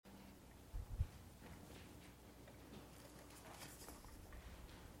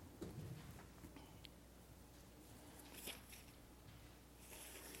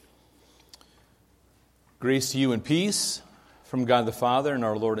Grace to you and peace from God the Father and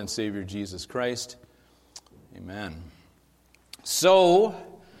our Lord and Savior Jesus Christ. Amen. So,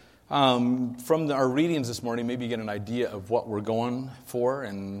 from our readings this morning, maybe you get an idea of what we're going for,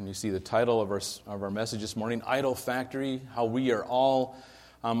 and you see the title of our message this morning, Idol Factory, how we are all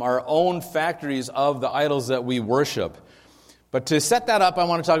our own factories of the idols that we worship. But to set that up, I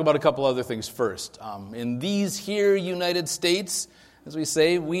want to talk about a couple other things first. In these here United States, as we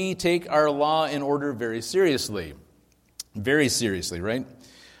say, we take our law and order very seriously. Very seriously, right?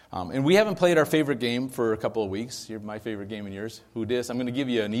 And we haven't played our favorite game for a couple of weeks. Here's my favorite game and yours. Who dis? I'm going to give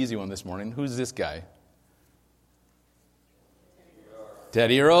you an easy one this morning. Who's this guy?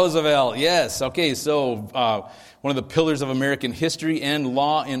 Teddy Roosevelt. Yes. Okay, so one of the pillars of American history and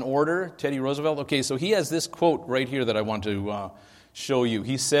law and order, Teddy Roosevelt. Okay, so he has this quote right here that I want to show you.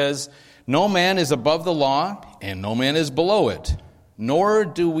 He says, "No man is above the law, and no man is below it. Nor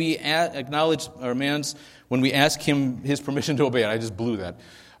do we acknowledge our man's when we ask him his permission to obey it." I just blew that.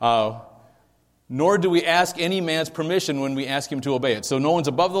 Nor do we ask any man's permission when we ask him to obey it. So no one's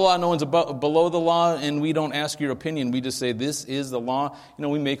above the law, no one's below the law, and we don't ask your opinion. We just say, this is the law. You know,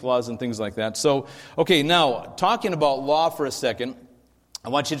 we make laws and things like that. So, okay, now, talking about law for a second, I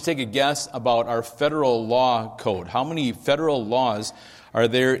want you to take a guess about our federal law code. How many federal laws are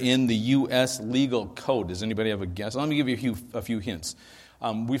there in the U.S. legal code? Does anybody have a guess? Let me give you a few hints.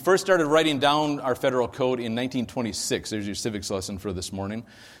 We first started writing down our federal code in 1926. There's your civics lesson for this morning.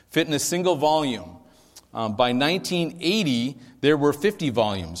 Fit in a single volume. By 1980, there were 50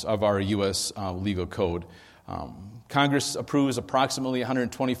 volumes of our U.S. legal code. Congress approves approximately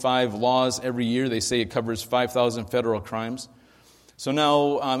 125 laws every year. They say it covers 5,000 federal crimes. So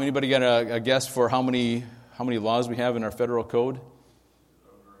now, anybody got a guess for how many laws we have in our federal code?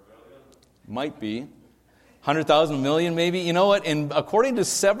 Might be. 100,000, million maybe? You know what? And according to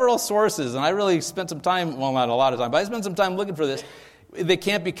several sources, and I really spent some time, well, not a lot of time, but I spent some time looking for this, they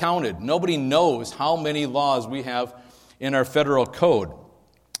can't be counted. Nobody knows how many laws we have in our federal code.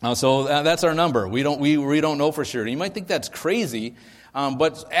 So that's our number. We don't know for sure. And you might think that's crazy,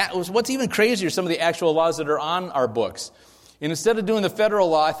 but what's even crazier is some of the actual laws that are on our books. And instead of doing the federal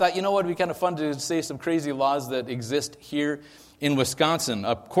law, I thought, you know what, it'd be kind of fun to say some crazy laws that exist here in Wisconsin.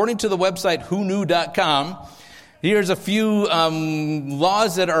 According to the website whoknew.com, here's a few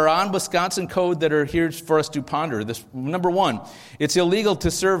laws that are on Wisconsin code that are here for us to ponder. This, number one, it's illegal to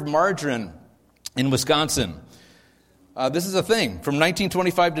serve margarine in Wisconsin. This is a thing. From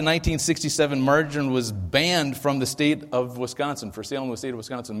 1925 to 1967, margarine was banned from the state of Wisconsin, for sale in the state of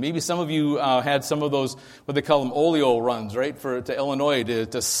Wisconsin. Maybe some of you had some of those, what they call them, oleo runs, right, to Illinois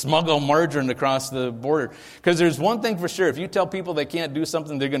to smuggle margarine across the border. Because there's one thing for sure. If you tell people they can't do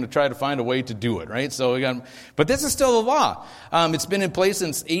something, they're going to try to find a way to do it, right? But this is still the law. It's been in place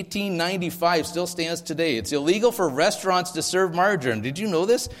since 1895, still stands today. It's illegal for restaurants to serve margarine. Did you know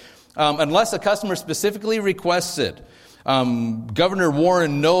this? Unless a customer specifically requests it. Governor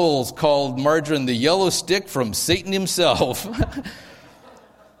Warren Knowles called margarine the yellow stick from Satan himself.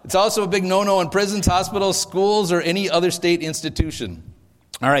 It's also a big no-no in prisons, hospitals, schools, or any other state institution.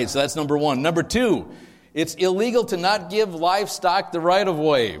 All right, so that's number one. Number two, it's illegal to not give livestock the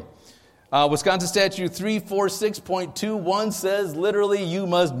right-of-way. Wisconsin Statute 346.21 says literally you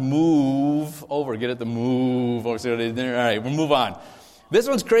must move over. Get it? The move over. All right, we'll move on. This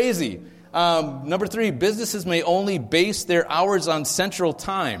one's crazy. Number three, businesses may only base their hours on Central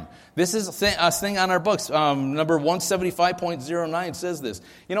Time. This is a thing on our books. Number 175.09 says this.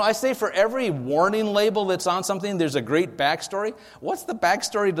 You know, I say for every warning label that's on something, there's a great backstory. What's the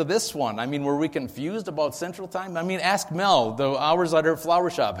backstory to this one? I mean, were we confused about Central Time? I mean, ask Mel, the hours at her flower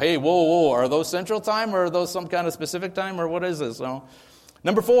shop. Hey, whoa, are those Central Time or are those some kind of specific time or what is this? So,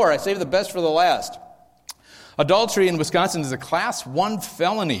 number four, I saved the best for the last. Adultery in Wisconsin is a Class 1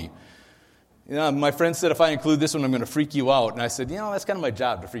 felony. You know, my friend said if I include this one, I'm going to freak you out. And I said, you know, that's kind of my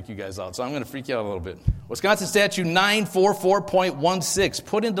job to freak you guys out. So I'm going to freak you out a little bit. Wisconsin Statute 944.16,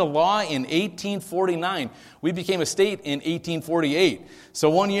 put into law in 1849. We became a state in 1848. So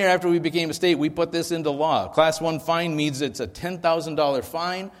 1 year after we became a state, we put this into law. Class 1 fine means it's a $10,000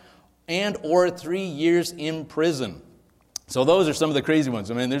 fine and or 3 years in prison. So those are some of the crazy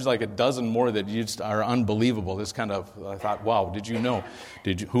ones. I mean, there's like a dozen more that just are unbelievable. This kind of, I thought, wow, did you know?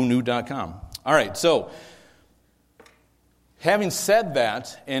 Whoknew.com. All right, so having said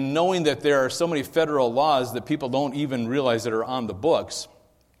that and knowing that there are so many federal laws that people don't even realize that are on the books,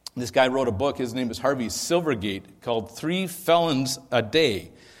 this guy wrote a book, his name is Harvey Silvergate, called 3 Felonies a Day.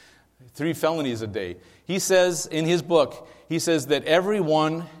 He says in his book, he says that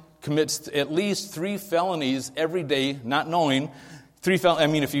everyone commits at least 3 felonies every day, not knowing,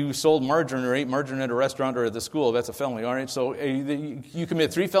 If you sold margarine or ate margarine at a restaurant or at the school, that's a felony, all right? So you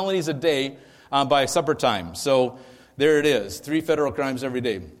commit 3 felonies a day by supper time. So there it is, 3 federal crimes every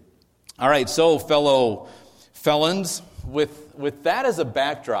day. All right, so fellow felons, with that as a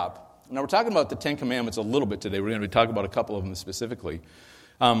backdrop, now we're talking about the 10 Commandments a little bit today. We're going to be talking about a couple of them specifically.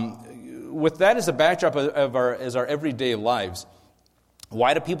 With that as a backdrop as our everyday lives,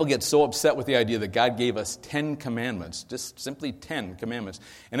 why do people get so upset with the idea that God gave us 10 commandments, just simply 10 commandments?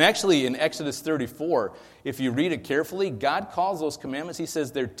 And actually, in Exodus 34, if you read it carefully, God calls those commandments, he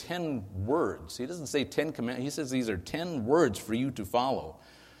says they're 10 words. He doesn't say 10 commandments. He says these are 10 words for you to follow.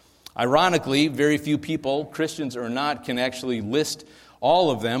 Ironically, very few people, Christians or not, can actually list all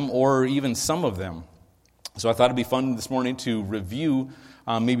of them or even some of them. So I thought it'd be fun this morning to review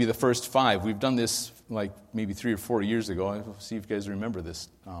maybe the first 5. We've done this like maybe 3 or 4 years ago. I'll see if you guys remember this.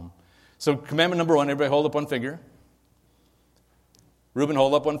 So commandment number 1, everybody hold up one finger. Reuben,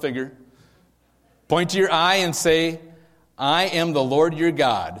 hold up one finger. Point to your eye and say, I am the Lord your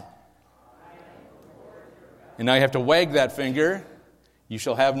God. And now you have to wag that finger. You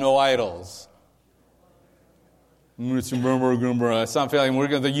shall have no idols. It's not failing. We're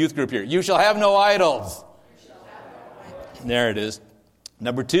going to the youth group here. You shall have no idols. There it is.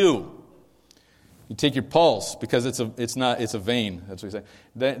 Number 2. You take your pulse because it's a vein. That's what we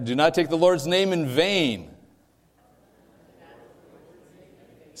say. Do not take the Lord's name in vain.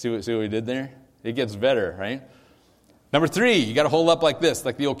 See what we did there? It gets better, right? Number 3, you got to hold up like this,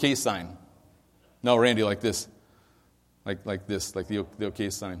 like the OK sign. No, Randy, like this, like this, like the OK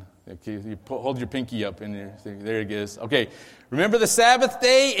sign. Okay, you hold your pinky up in there. There it is. Okay, remember the Sabbath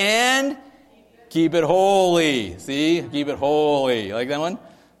day and keep it holy. See, keep it holy. You like that one?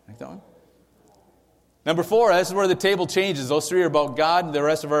 Like that one? Number 4, this is where the table changes. Those 3 are about God. The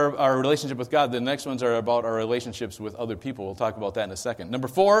rest of our relationship with God. The next ones are about our relationships with other people. We'll talk about that in a second. Number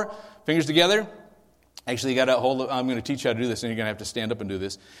 4, fingers together. Actually, you got to hold. I'm going to teach you how to do this, and you're going to have to stand up and do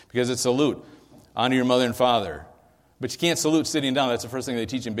this because it's salute. Honor your mother and father. But you can't salute sitting down. That's the first thing they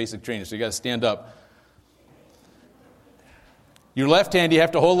teach in basic training. So you got to stand up. Your left hand, you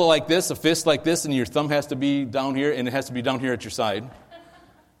have to hold it like this, a fist like this, and your thumb has to be down here, and it has to be down here at your side.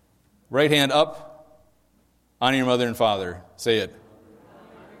 Right hand up. Honor your mother and father. Say it.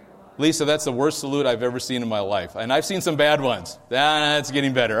 Lisa, that's the worst salute I've ever seen in my life. And I've seen some bad ones. That's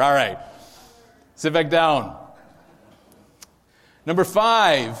getting better. All right. Sit back down. Number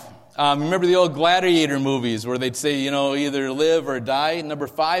 5. Remember the old gladiator movies where they'd say, either live or die? Number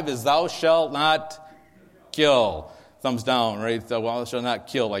 5 is thou shalt not kill. Thumbs down, right? Thou shalt not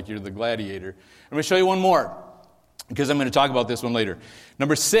kill like you're the gladiator. I'm going to show you one more because I'm going to talk about this one later.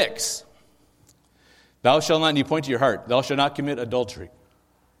 Number 6. Thou shalt not, and you point to your heart, thou shalt not commit adultery.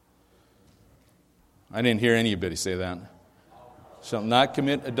 I didn't hear anybody say that. Shall not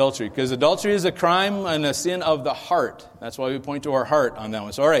commit adultery. Because adultery is a crime and a sin of the heart. That's why we point to our heart on that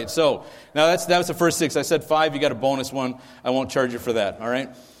one. So, all right, so now that was the first 6. I said 5, you got a bonus one. I won't charge you for that, all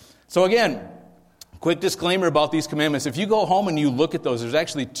right? So again, quick disclaimer about these commandments. If you go home and you look at those, there's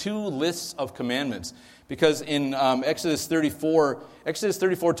actually 2 lists of commandments. Because in Exodus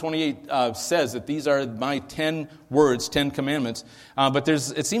 34:28 says that these are my 10 words, 10 commandments. But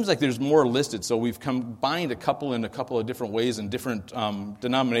it seems like there's more listed. So we've combined a couple in a couple of different ways, and different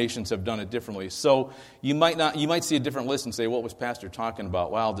denominations have done it differently. So you might see a different list and say, what was Pastor talking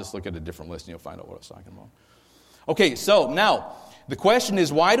about? Well, I'll just look at a different list and you'll find out what I was talking about. Okay, so now the question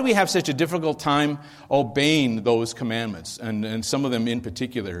is, why do we have such a difficult time obeying those commandments, and some of them in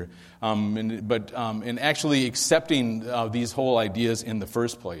particular, and actually accepting these whole ideas in the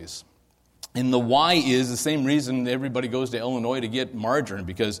first place? And the why is the same reason everybody goes to Illinois to get margarine,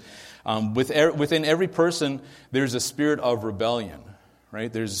 because within every person there's a spirit of rebellion.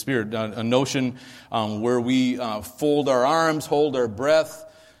 Right? There's a spirit, a notion where we fold our arms, hold our breath,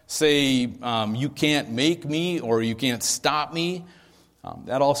 say, you can't make me or you can't stop me.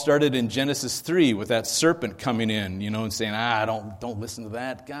 That all started in Genesis 3 with that serpent coming in, and saying, don't listen to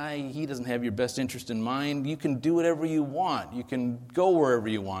that guy. He doesn't have your best interest in mind. You can do whatever you want. You can go wherever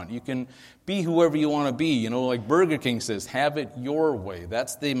you want. You can be whoever you want to be. Like Burger King says, have it your way.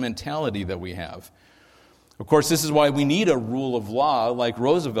 That's the mentality that we have. Of course, this is why we need a rule of law, like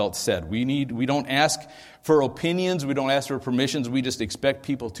Roosevelt said. We don't ask for opinions. We don't ask for permissions. We just expect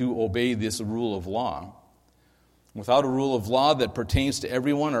people to obey this rule of law. Without a rule of law that pertains to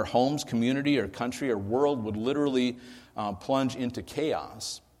everyone, our homes, community, our country, our world would literally plunge into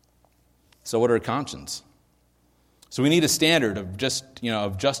chaos. So what are our conscience? So we need a standard of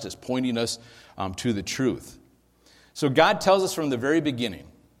justice pointing us to the truth. So God tells us from the very beginning,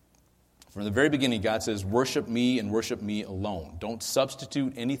 From the very beginning, God says, worship me and worship me alone. Don't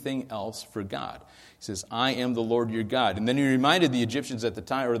substitute anything else for God. He says, I am the Lord your God. And then he reminded the Egyptians at the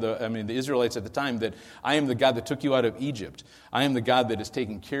time, the Israelites at the time, that I am the God that took you out of Egypt. I am the God that is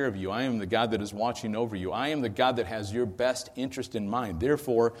taking care of you. I am the God that is watching over you. I am the God that has your best interest in mind.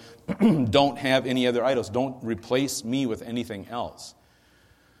 Therefore, don't have any other idols. Don't replace me with anything else.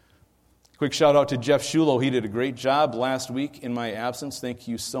 Quick shout out to Jeff Shulo. He did a great job last week in my absence. Thank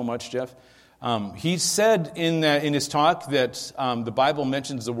you so much, Jeff. He said in his talk that the Bible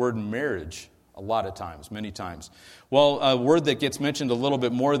mentions the word marriage a lot of times, many times. Well, a word that gets mentioned a little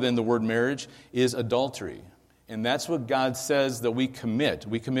bit more than the word marriage is adultery. And that's what God says that we commit.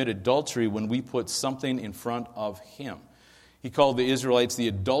 We commit adultery when we put something in front of Him. He called the Israelites the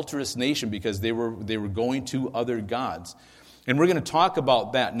adulterous nation because they were going to other gods. And we're going to talk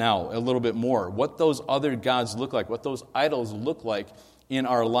about that now a little bit more, what those other gods look like, what those idols look like in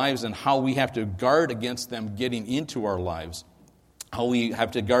our lives, and how we have to guard against them getting into our lives, how we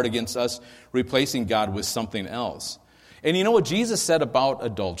have to guard against us replacing God with something else. And you know what Jesus said about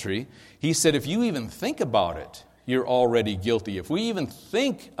adultery? He said, if you even think about it, you're already guilty. If we even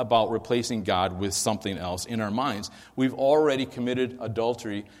think about replacing God with something else in our minds, we've already committed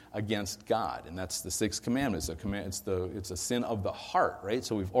adultery against God. And that's the sixth commandment. It's a sin of the heart, right?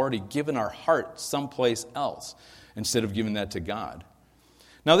 So we've already given our heart someplace else instead of giving that to God.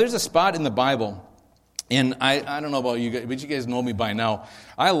 Now, there's a spot in the Bible, and I don't know about you guys, but you guys know me by now.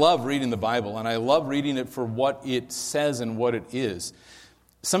 I love reading the Bible, and I love reading it for what it says and what it is.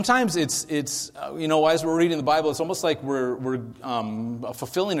 Sometimes it's as we're reading the Bible, it's almost like we're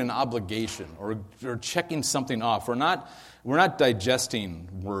fulfilling an obligation or checking something off. We're not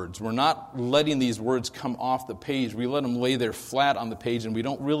digesting words. We're not letting these words come off the page. We let them lay there flat on the page, and we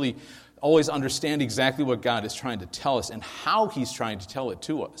don't really always understand exactly what God is trying to tell us and how He's trying to tell it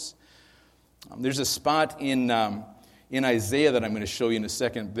to us. There's a spot in Isaiah that I'm going to show you in a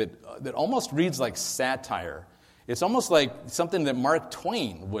second that almost reads like satire. It's almost like something that Mark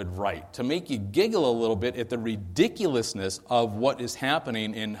Twain would write to make you giggle a little bit at the ridiculousness of what is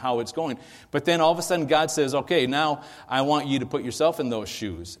happening and how it's going. But then all of a sudden God says, okay, now I want you to put yourself in those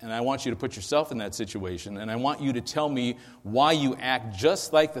shoes, and I want you to put yourself in that situation, and I want you to tell me why you act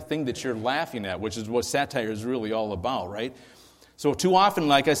just like the thing that you're laughing at, which is what satire is really all about, right? So too often,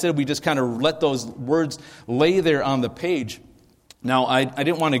 like I said, we just kind of let those words lay there on the page. Now, I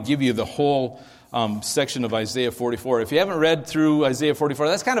didn't want to give you the whole section of Isaiah 44. If you haven't read through Isaiah 44,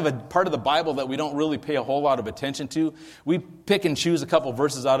 that's kind of a part of the Bible that we don't really pay a whole lot of attention to. We pick and choose a couple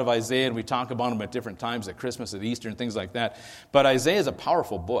verses out of Isaiah, and we talk about them at different times, at Christmas, at Easter, and things like that. But Isaiah is a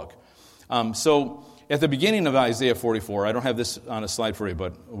powerful book. So at the beginning of Isaiah 44, I don't have this on a slide for you,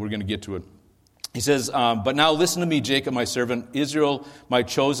 but we're going to get to it. He says, but now listen to me, Jacob, my servant, Israel, my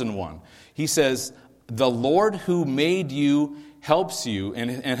chosen one. He says, the Lord who made you helps you, and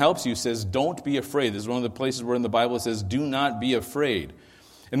helps you, says, don't be afraid. This is one of the places where in the Bible it says, do not be afraid.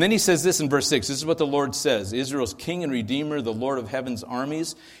 And then he says this in verse 6. This is what the Lord says, Israel's King and Redeemer, the Lord of heaven's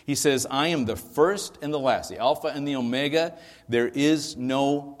armies. He says, I am the first and the last, the Alpha and the Omega. There is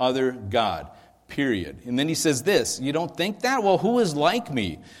no other God. Period. And then he says this, you don't think that? Well, who is like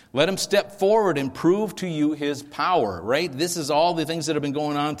me? Let him step forward and prove to you his power, right? This is all the things that have been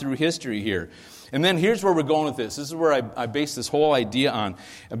going on through history here. And then here's where we're going with this. This is where I base this whole idea on.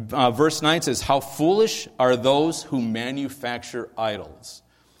 Verse 9 says, how foolish are those who manufacture idols.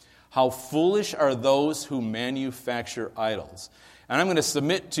 How foolish are those who manufacture idols. And I'm going to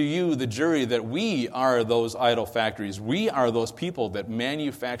submit to you, the jury, that we are those idol factories. We are those people that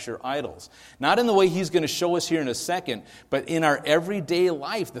manufacture idols. Not in the way he's going to show us here in a second, but in our everyday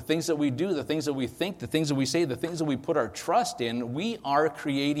life, the things that we do, the things that we think, the things that we say, the things that we put our trust in, we are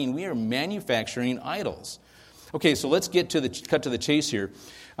manufacturing idols. Okay, so let's cut to the chase here.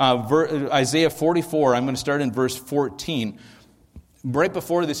 Isaiah 44, I'm going to start in verse 14. Right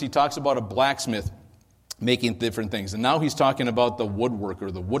before this, he talks about a blacksmith making different things. And now he's talking about the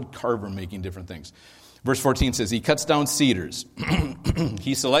woodworker, the wood carver making different things. Verse 14 says, he cuts down cedars.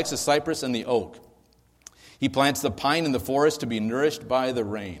 He selects the cypress and the oak. He plants the pine in the forest to be nourished by the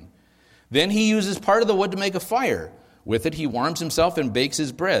rain. Then he uses part of the wood to make a fire. With it he warms himself and bakes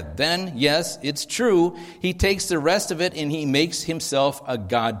his bread. Then, yes, it's true, he takes the rest of it and he makes himself a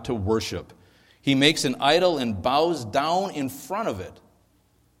god to worship. He makes an idol and bows down in front of it.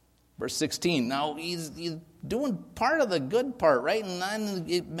 Verse 16, now he's doing part of the good part, right? And then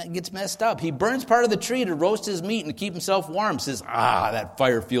it gets messed up. He burns part of the tree to roast his meat and to keep himself warm. Says, that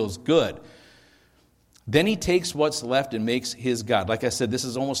fire feels good. Then he takes what's left and makes his god. Like I said, this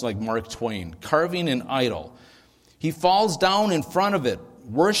is almost like Mark Twain, carving an idol. He falls down in front of it.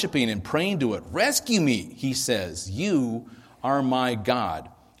 worshiping and praying to it. Rescue me, he says. You are my God.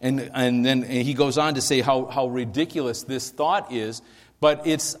 And then he goes on to say how ridiculous this thought is, but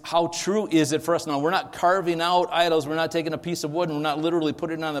it's how true is it for us. Now, we're not carving out idols. We're not taking a piece of wood and we're not literally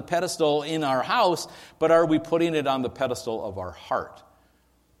putting it on the pedestal in our house, but are we putting it on the pedestal of our heart?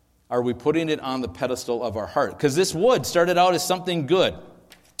 Are we putting it on the pedestal of our heart? Because this wood started out as something good,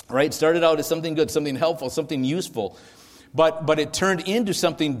 right? Started out as something good, something helpful, something useful. But it turned into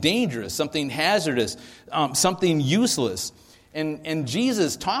something dangerous, something hazardous, something useless. And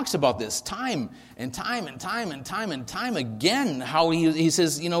Jesus talks about this time and time again, how he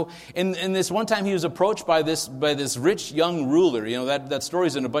says, and this one time he was approached by this rich young ruler. That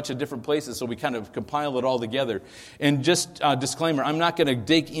story's in a bunch of different places, so we kind of compile it all together. And just disclaimer, I'm not going to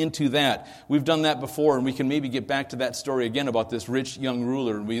dig into that. We've done that before, and we can maybe get back to that story again about this rich young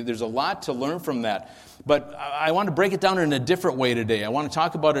ruler. There's a lot to learn from that. But I want to break it down in a different way today. I want to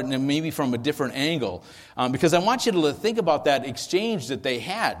talk about it maybe from a different angle, because I want you to think about that exchange that they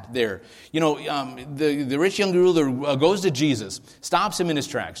had there. The rich young ruler goes to Jesus, stops him in his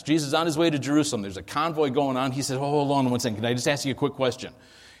tracks. Jesus is on his way to Jerusalem. There's a convoy going on. He says, hold on one second. Can I just ask you a quick question?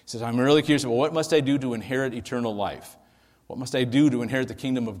 He says, I'm really curious. Well, what must I do to inherit eternal life? What must I do to inherit the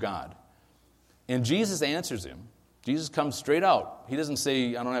kingdom of God? And Jesus answers him. Jesus comes straight out. He doesn't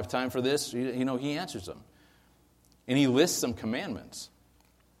say, I don't have time for this. He answers them. And he lists some commandments.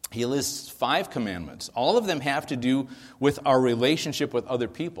 He lists 5 commandments. All of them have to do with our relationship with other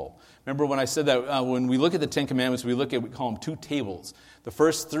people. Remember when I said that when we look at the 10 commandments, we call them 2 tables. The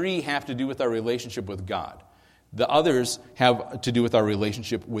first 3 have to do with our relationship with God. The others have to do with our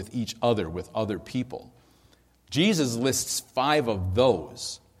relationship with each other, with other people. Jesus lists 5 of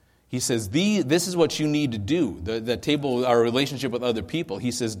those. He says, this is what you need to do. The table, our relationship with other people.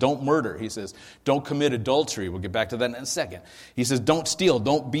 He says, don't murder. He says, don't commit adultery. We'll get back to that in a second. He says, don't steal.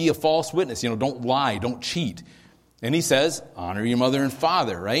 Don't be a false witness. Don't lie. Don't cheat. And he says, honor your mother and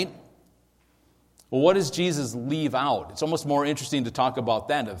father, right? Well, what does Jesus leave out? It's almost more interesting to talk about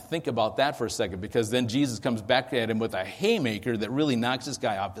that, to think about that for a second, because then Jesus comes back at him with a haymaker that really knocks this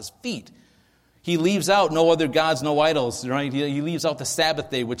guy off his feet. He leaves out no other gods, no idols, right? He leaves out the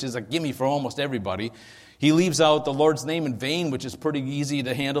Sabbath day, which is a gimme for almost everybody. He leaves out the Lord's name in vain, which is pretty easy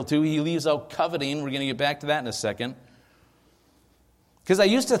to handle too. He leaves out coveting. We're going to get back to that in a second. Because I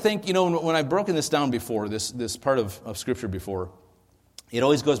used to think, when I've broken this down before, this part of Scripture before, it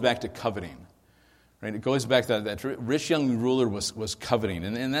always goes back to coveting. Right? It goes back to that rich young ruler was coveting.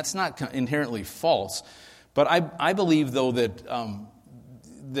 And that's not inherently false. But I believe, though,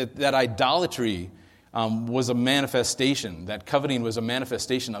 that idolatry was a manifestation. That coveting was a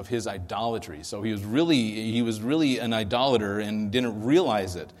manifestation of his idolatry. So he was really an idolater and didn't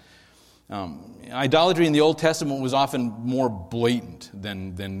realize it. Idolatry in the Old Testament was often more blatant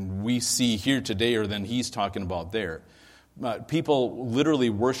than we see here today, or than he's talking about there. People literally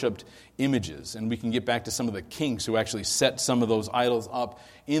worshipped images, and we can get back to some of the kings who actually set some of those idols up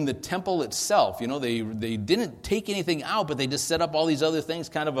in the temple itself. They didn't take anything out, but they just set up all these other things,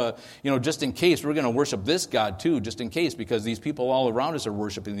 kind of just in case we're going to worship this God too, just in case, because these people all around us are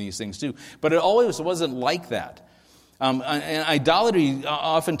worshiping these things too. But it always wasn't like that. And idolatry more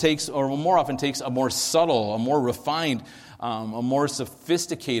often takes a more subtle, a more refined, a more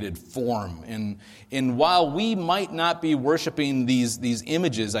sophisticated form. And while we might not be worshiping these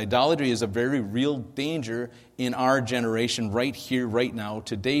images, idolatry is a very real danger in our generation right here, right now,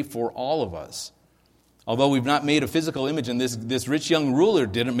 today for all of us. Although we've not made a physical image, and this rich young ruler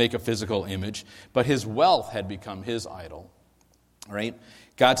didn't make a physical image, but his wealth had become his idol. Right?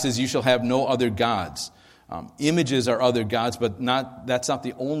 God says, you shall have no other gods. Images are other gods, but that's not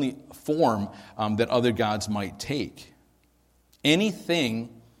the only form that other gods might take. Anything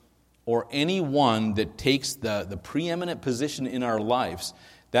or anyone that takes the preeminent position in our lives,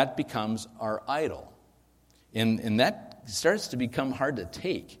 that becomes our idol. And that starts to become hard to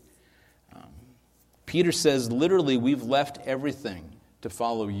take. Peter says, literally, we've left everything to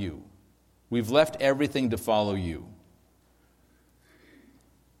follow you. We've left everything to follow you.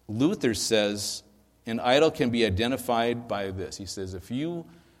 Luther says, an idol can be identified by this. He says, if you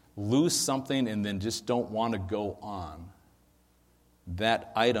lose something and then just don't want to go on,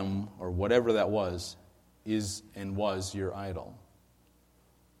 that item, or whatever that was, is and was your idol.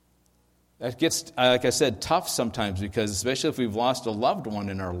 That gets, like I said, tough sometimes, because especially if we've lost a loved one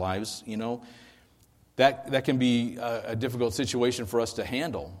in our lives, that can be a difficult situation for us to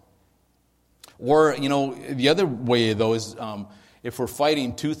handle. Or, the other way, though, is if we're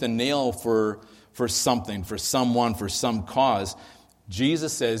fighting tooth and nail for something, for someone, for some cause,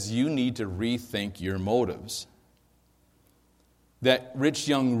 Jesus says you need to rethink your motives. That rich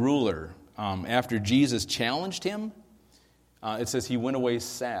young ruler, after Jesus challenged him, it says he went away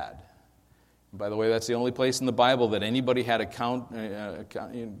sad. By the way, that's the only place in the Bible that anybody had a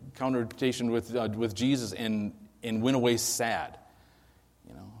confrontation with Jesus and went away sad.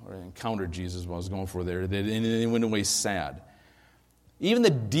 Or encountered Jesus, what I was going for there. They went away sad. Even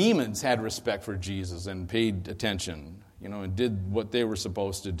the demons had respect for Jesus and paid attention, and did what they were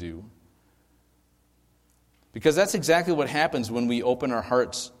supposed to do. Because that's exactly what happens when we open our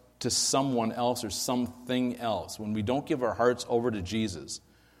hearts to someone else or something else. When we don't give our hearts over to Jesus.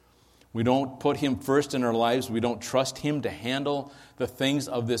 We don't put Him first in our lives. We don't trust Him to handle the things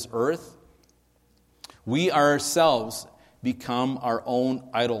of this earth. We ourselves become our own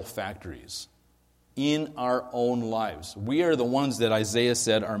idol factories in our own lives. We are the ones that Isaiah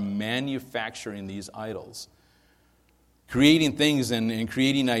said are manufacturing these idols. Creating things and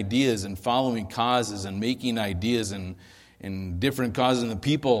creating ideas and following causes and making ideas and different causes in the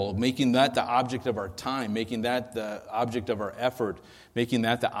people, making that the object of our time, making that the object of our effort, making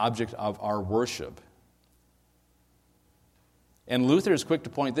that the object of our worship. And Luther is quick to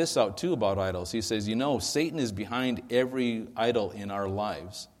point this out too about idols. He says, Satan is behind every idol in our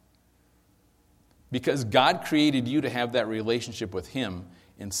lives. Because God created you to have that relationship with Him,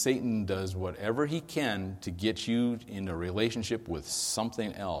 and Satan does whatever he can to get you in a relationship with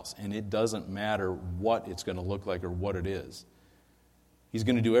something else. And it doesn't matter what it's going to look like or what it is. He's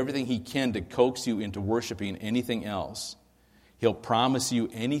going to do everything he can to coax you into worshiping anything else. He'll promise you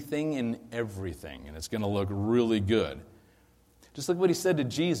anything and everything, and it's going to look really good. Just like what he said to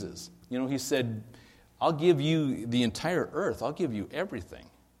Jesus. He said, I'll give you the entire earth. I'll give you everything.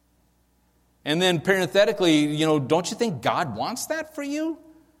 And then parenthetically, don't you think God wants that for you?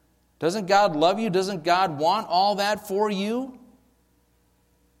 Doesn't God love you? Doesn't God want all that for you?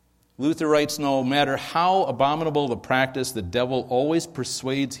 Luther writes, no matter how abominable the practice, the devil always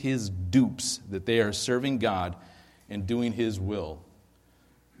persuades his dupes that they are serving God and doing His will.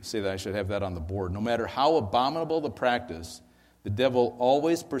 I say that I should have that on the board. No matter how abominable the practice, the devil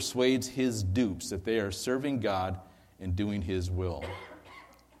always persuades his dupes that they are serving God and doing His will.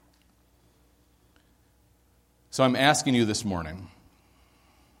 So I'm asking you this morning,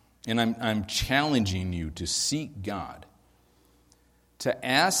 and I'm challenging you to seek God, to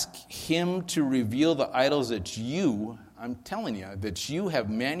ask Him to reveal the idols that I'm telling you, that you have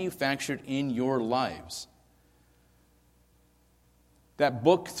manufactured in your lives. That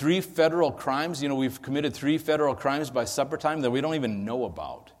book, 3 Federal Crimes, we've committed 3 federal crimes by supper time that we don't even know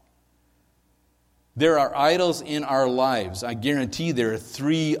about. There are idols in our lives. I guarantee there are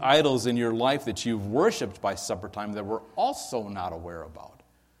 3 idols in your life that you've worshipped by supper time that we're also not aware about.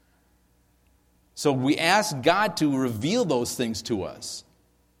 So we ask God to reveal those things to us.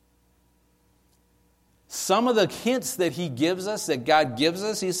 Some of the hints that He gives us, that God gives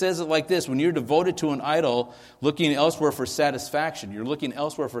us, He says it like this: when you're devoted to an idol, looking elsewhere for satisfaction, you're looking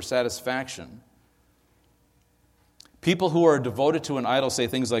elsewhere for satisfaction. People who are devoted to an idol say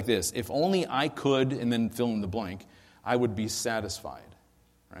things like this: if only I could, and then fill in the blank, I would be satisfied.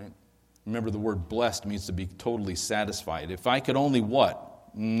 Right? Remember, the word blessed means to be totally satisfied. If I could only what?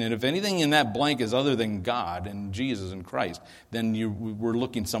 And if anything in that blank is other than God and Jesus and Christ, then we're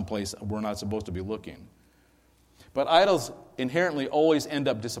looking someplace we're not supposed to be looking. But idols inherently always end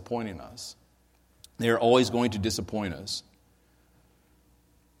up disappointing us. They are always going to disappoint us.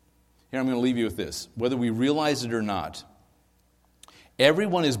 Here, I'm going to leave you with this. Whether we realize it or not,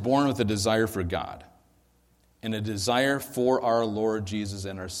 everyone is born with a desire for God and a desire for our Lord Jesus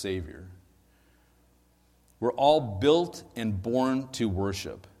and our Savior. We're all built and born to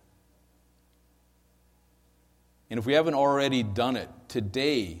worship. And if we haven't already done it,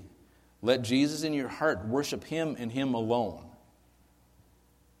 today, let Jesus in your heart worship Him and Him alone.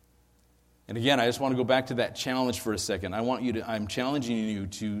 And again, I just want to go back to that challenge for a second. I'm challenging you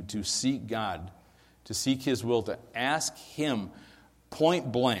to seek God, to seek His will, to ask Him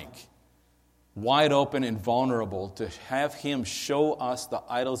point blank, wide open and vulnerable, to have Him show us the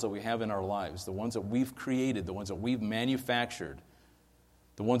idols that we have in our lives, the ones that we've created, the ones that we've manufactured,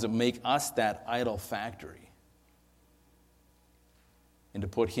 the ones that make us that idol factory, and to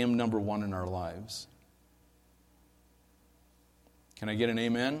put Him number one in our lives. Can I get an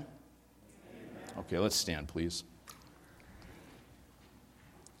amen? Amen. Okay, let's stand, please.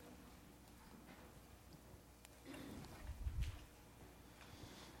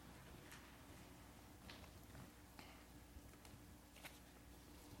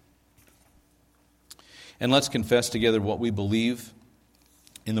 And let's confess together what we believe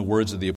in the words of the